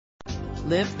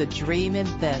Live the dream in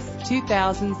this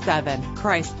 2007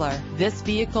 Chrysler. This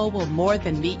vehicle will more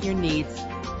than meet your needs.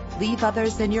 Leave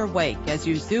others in your wake as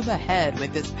you zoom ahead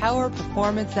with this power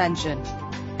performance engine.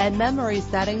 And memory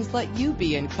settings let you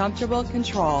be in comfortable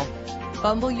control.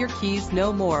 Fumble your keys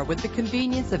no more with the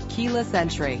convenience of keyless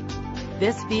entry.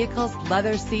 This vehicle's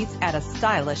leather seats add a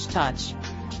stylish touch.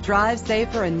 Drive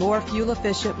safer and more fuel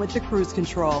efficient with the cruise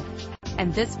control.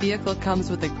 And this vehicle comes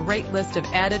with a great list of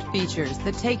added features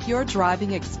that take your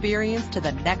driving experience to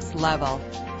the next level.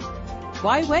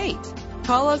 Why wait?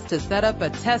 Call us to set up a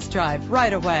test drive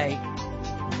right away.